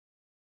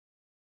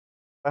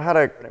I had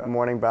a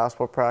morning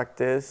basketball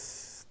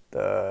practice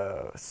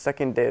the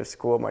second day of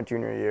school of my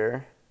junior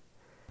year.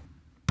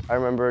 I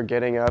remember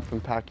getting up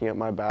and packing up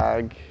my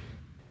bag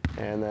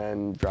and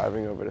then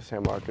driving over to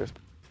San Marcos.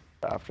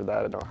 After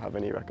that, I don't have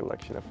any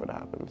recollection of what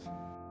happened.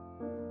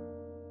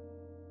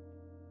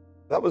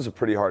 That was a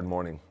pretty hard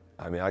morning.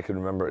 I mean, I can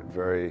remember it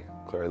very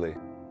clearly.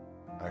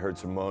 I heard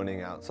some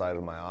moaning outside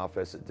of my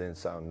office. It didn't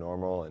sound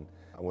normal, and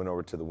I went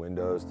over to the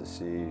windows to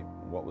see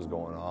what was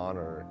going on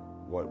or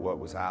what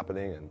was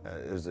happening. And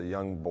there's a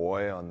young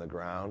boy on the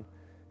ground,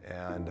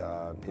 and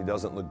he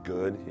doesn't look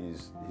good.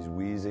 He's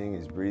wheezing,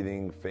 he's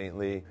breathing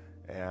faintly,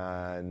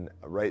 and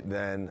right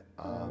then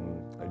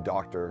a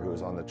doctor who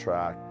was on the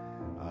track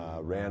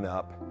ran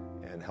up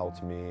and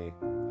helped me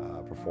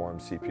perform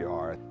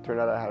CPR. Turned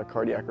out I had a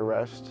cardiac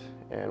arrest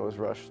and was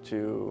rushed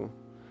to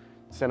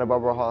Santa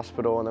Barbara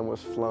Hospital and then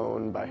was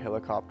flown by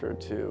helicopter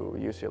to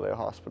UCLA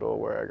Hospital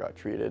where I got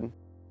treated.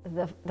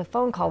 The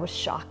phone call was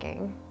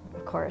shocking.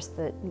 Of course,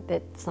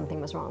 that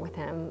something was wrong with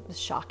him was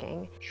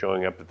shocking.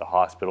 Showing up at the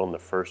hospital and the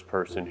first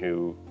person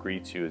who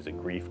greets you is a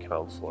grief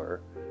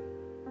counselor.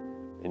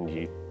 And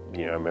you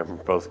know, I remember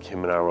both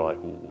Kim and I were like,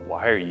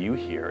 why are you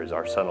here? Is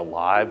our son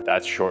alive?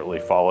 That's shortly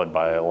followed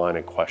by a line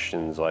of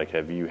questions like,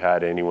 have you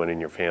had anyone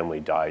in your family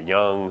die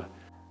young?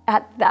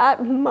 At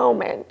that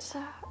moment,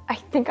 I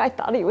think I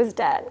thought he was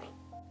dead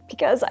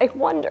because I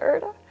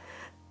wondered,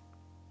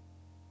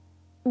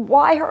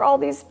 why are all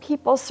these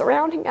people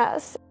surrounding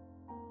us?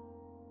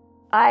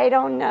 I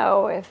don't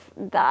know if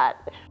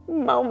that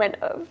moment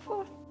of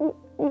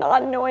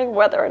not knowing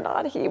whether or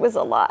not he was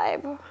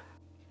alive,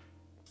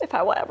 if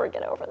I will ever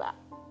get over that.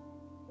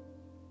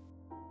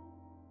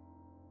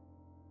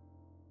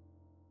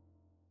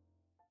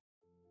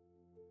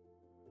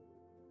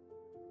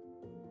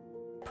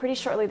 Pretty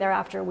shortly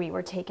thereafter, we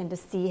were taken to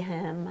see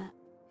him,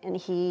 and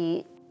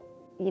he,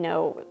 you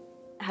know,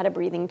 had a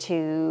breathing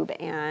tube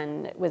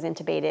and was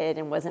intubated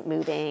and wasn't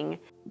moving,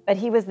 but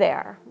he was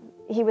there.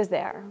 He was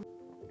there.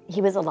 He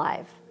was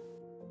alive.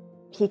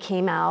 He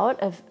came out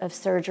of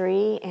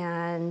surgery,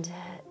 and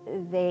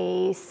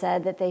they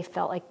said that they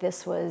felt like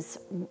this was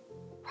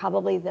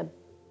probably the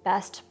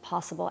best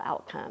possible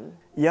outcome.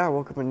 Yeah, I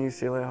woke up in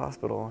UCLA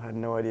Hospital. I had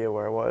no idea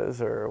where I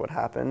was or what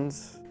happened.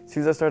 As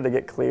soon as I started to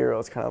get clear, it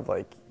was kind of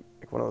like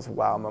one of those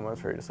wow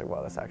moments where you're just like,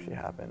 wow, this actually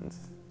happened.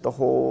 The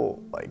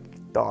whole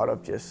thought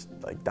of just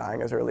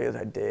dying as early as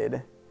I did,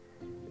 it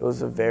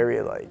was a very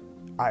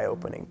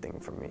eye-opening thing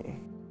for me.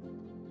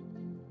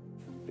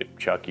 If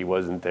Chucky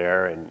wasn't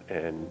there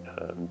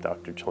and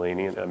Dr.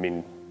 Chelanian, I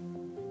mean,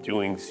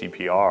 doing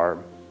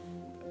CPR,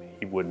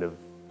 he wouldn't have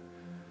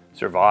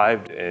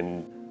survived,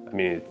 and I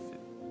mean,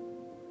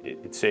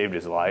 it saved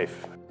his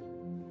life.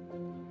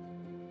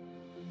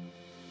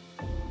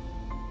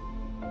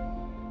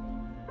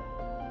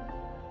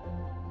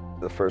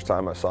 The first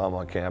time I saw him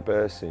on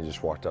campus, he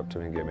just walked up to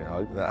me and gave me a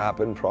hug. That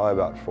happened probably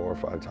about 4 or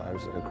 5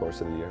 times in the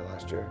course of the year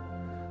last year.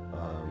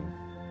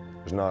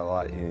 There's not a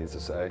lot he needs to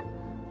say.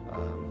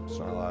 There's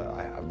not a lot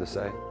I have to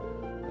say,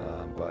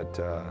 but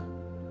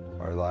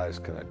our lives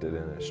connected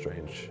in a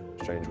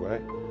strange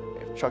way.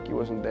 If Chucky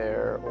wasn't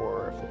there,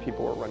 or if the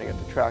people were running at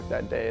the track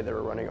that day, they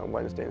were running on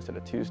Wednesday instead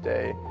of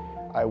Tuesday,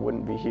 I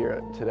wouldn't be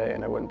here today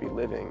and I wouldn't be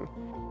living.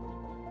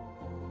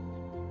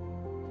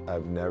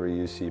 I've never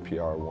used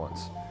CPR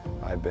once.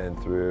 I've been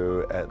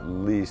through at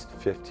least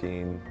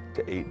 15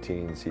 to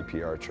 18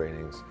 CPR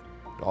trainings.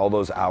 All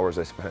those hours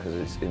I spent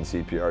in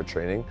CPR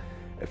training,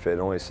 if it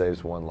only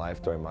saves one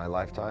life during my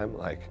lifetime,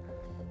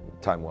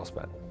 time well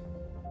spent.